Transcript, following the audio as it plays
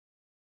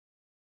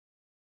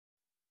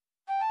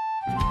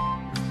It's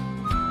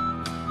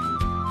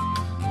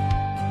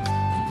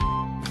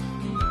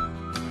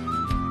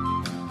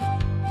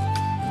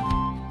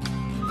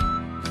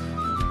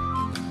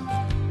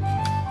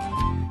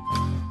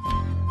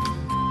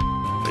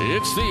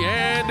the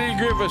Andy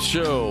Griffith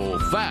Show,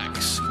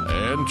 Facts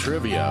and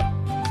Trivia,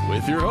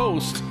 with your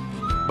host,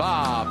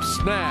 Bob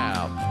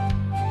Snap.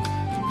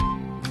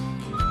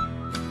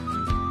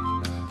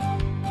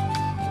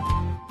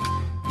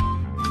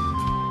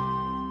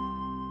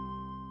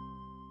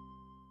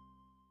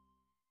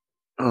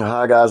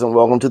 Hi, guys, and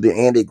welcome to the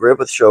Andy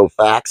Griffith Show,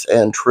 Facts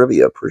and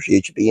Trivia.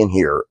 Appreciate you being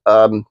here.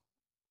 Before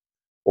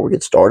we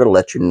get started, I'll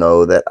let you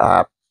know that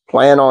I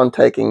plan on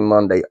taking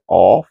Monday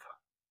off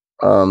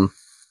from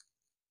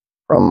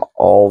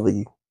all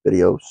the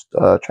videos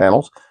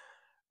channels,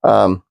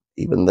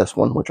 even this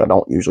one, which I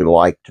don't usually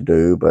like to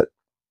do. But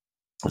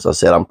as I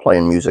said, I'm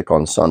playing music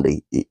on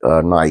Sunday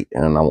night,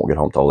 and I won't get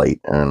home till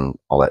late and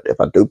all that.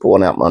 If I do pull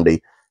one out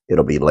Monday,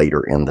 it'll be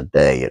later in the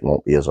day. It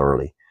won't be as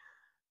early.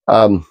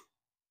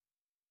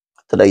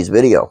 Today's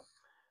video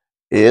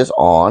is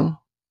on,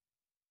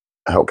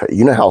 okay,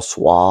 you know how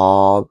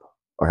suave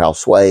or how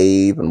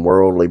suave and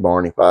worldly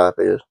Barney Fife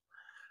is,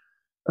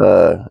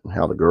 and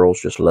how the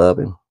girls just love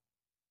him.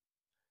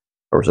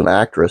 There was an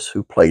actress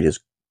who played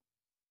his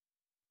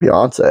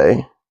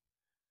fiance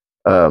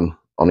on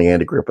the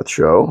Andy Griffith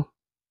Show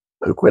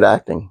who quit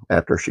acting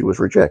after she was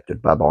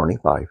rejected by Barney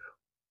Fife.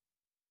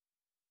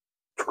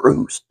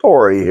 True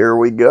story. Here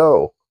we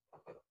go.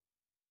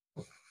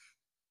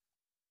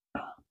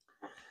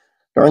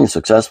 During the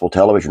successful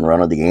television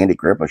run of the Andy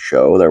Griffith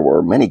Show, there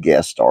were many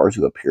guest stars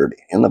who appeared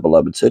in the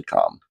beloved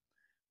sitcom.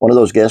 One of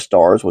those guest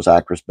stars was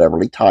actress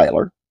Beverly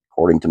Tyler.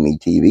 According to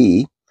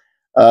metv,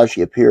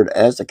 she appeared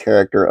as the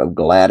character of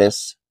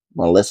Gladys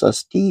Melissa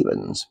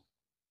Stevens.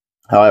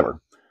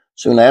 However,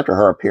 soon after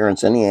her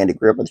appearance in the Andy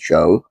Griffith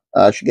Show,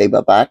 she gave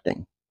up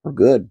acting for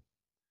good.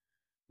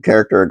 The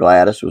character of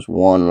Gladys was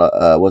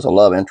a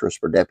love interest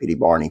for Deputy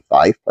Barney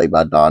Fife, played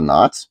by Don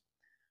Knotts.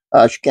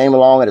 She came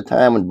along at a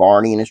time when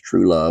Barney and his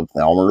true love,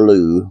 Thelma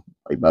Lou,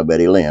 played by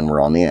Betty Lynn, were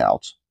on the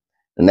outs.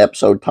 In an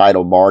episode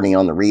titled Barney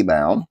on the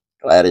Rebound,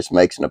 Gladys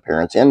makes an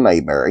appearance in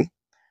Mayberry.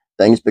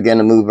 Things begin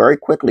to move very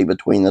quickly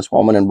between this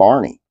woman and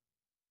Barney.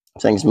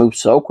 Things move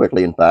so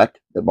quickly, in fact,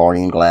 that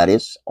Barney and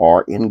Gladys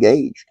are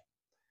engaged.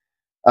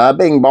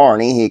 Being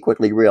Barney, he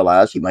quickly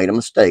realized he made a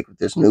mistake with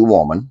this new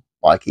woman,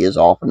 like he is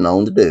often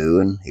known to do,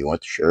 and he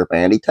went to Sheriff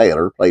Andy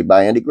Taylor, played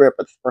by Andy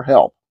Griffith, for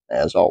help,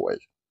 as always.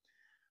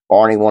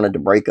 Barney wanted to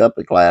break up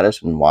with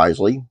Gladys and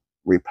wisely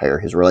repair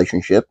his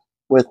relationship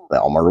with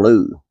Thelma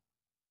Lou.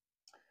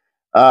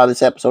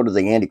 This episode of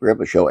the Andy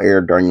Griffith Show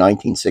aired during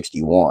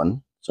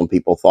 1961. Some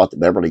people thought that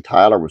Beverly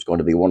Tyler was going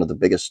to be one of the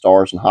biggest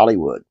stars in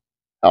Hollywood.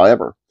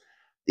 However,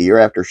 the year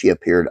after she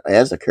appeared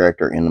as a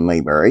character in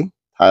Mayberry,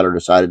 Tyler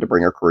decided to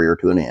bring her career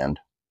to an end.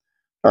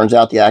 Turns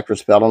out the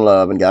actress fell in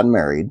love and got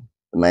married.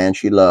 The man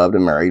she loved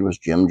and married was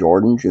Jim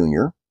Jordan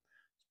Jr.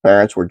 His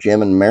parents were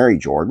Jim and Mary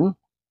Jordan.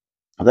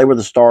 They were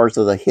the stars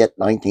of the hit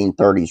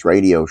 1930s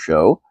radio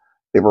show,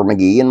 Fibber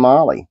McGee and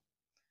Molly.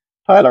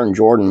 Tyler and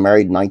Jordan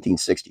married in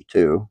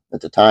 1962.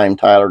 At the time,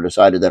 Tyler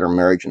decided that her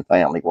marriage and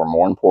family were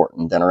more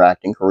important than her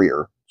acting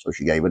career, so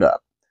she gave it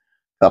up.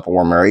 The couple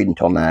were married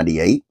until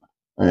 1998,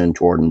 and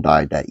Jordan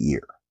died that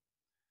year.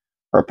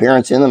 Her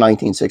appearance in the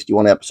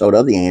 1961 episode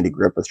of The Andy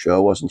Griffith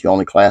Show wasn't the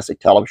only classic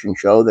television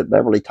show that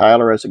Beverly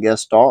Tyler as a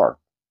guest star.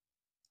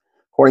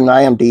 According to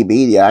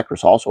IMDb, the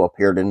actress also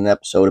appeared in an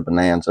episode of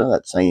Bonanza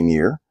that same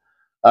year.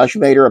 She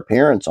made her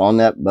appearance on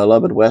that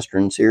beloved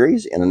Western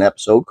series in an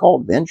episode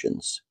called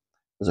Vengeance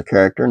as a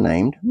character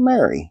named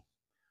Mary.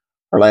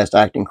 Her last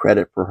acting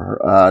credit for her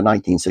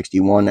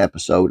 1961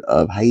 episode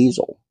of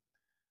Hazel.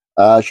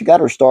 She got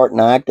her start in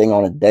acting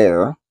on a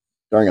dare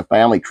during a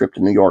family trip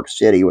to New York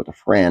City with a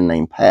friend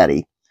named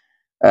Patty.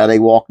 They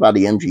walked by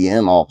the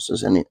MGM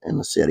offices in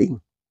the city.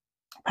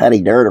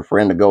 Patty dared her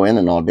friend to go in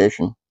and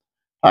audition.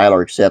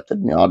 Tyler accepted,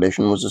 and the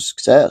audition was a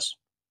success.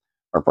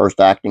 Her first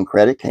acting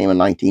credit came in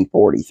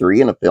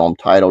 1943 in a film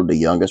titled The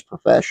Youngest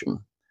Profession.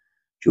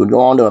 She would go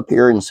on to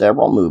appear in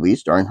several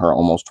movies during her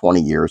almost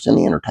 20 years in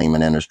the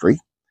entertainment industry.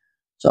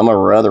 Some of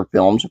her other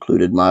films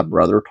included My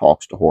Brother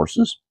Talks to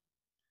Horses,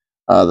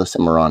 The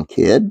Cimarron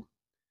Kid,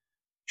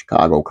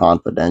 Chicago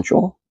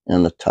Confidential,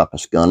 and The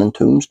Toughest Gun in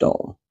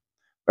Tombstone.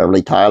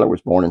 Beverly Tyler was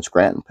born in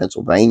Scranton,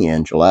 Pennsylvania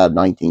in July of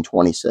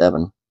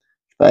 1927.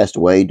 She passed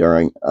away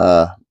during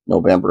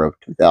November of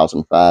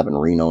 2005 in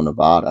Reno,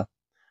 Nevada.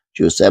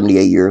 She was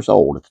 78 years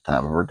old at the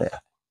time of her death.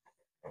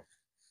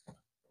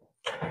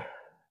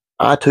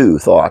 I, too,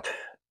 thought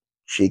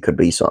she could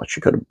be something.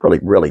 She could have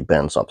really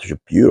been something. She's a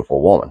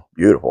beautiful woman.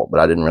 Beautiful. But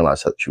I didn't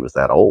realize that she was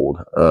that old.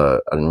 I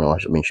didn't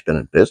realize, she's been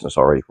in business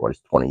already for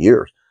 20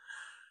 years.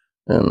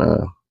 And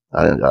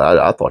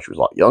I thought she was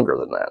a lot younger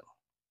than that.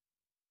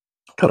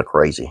 Kind of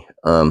crazy.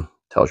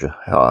 Tells you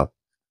how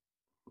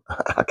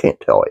I can't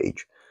tell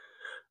age.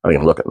 I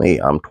mean, look at me.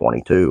 I'm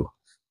 22.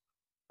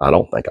 I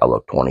don't think I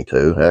look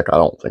 22. Heck, I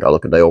don't think I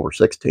look a day over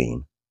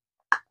 16.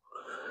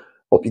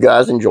 Hope you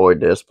guys enjoyed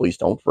this. Please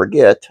don't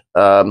forget,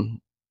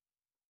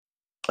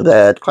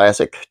 That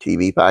classic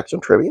TV facts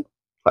and trivia,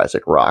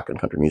 classic rock and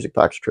country music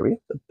facts and trivia,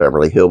 the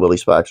Beverly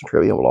Hillbillies facts and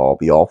trivia will all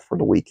be off for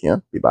the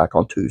weekend. Be back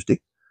on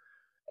Tuesday.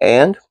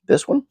 And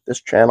this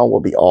channel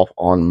will be off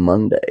on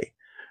Monday.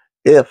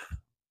 If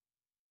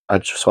I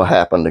just so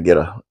happen to get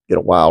a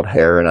wild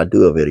hair and I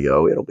do a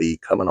video, it'll be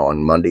coming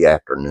on Monday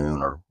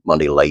afternoon or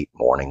Monday late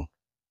morning,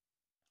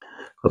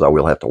 because I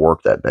will have to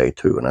work that day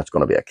too, and that's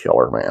going to be a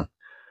killer, man.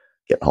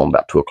 Getting home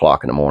about 2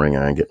 o'clock in the morning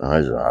and I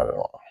don't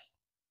know.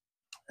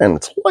 And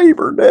it's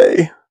Labor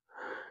Day.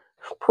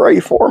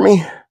 Pray for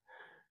me.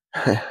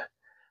 That's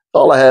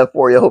all I have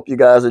for you. Hope you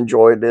guys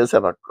enjoyed this.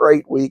 Have a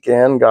great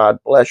weekend. God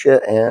bless you.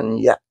 And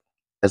yeah,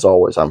 as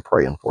always, I'm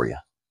praying for you.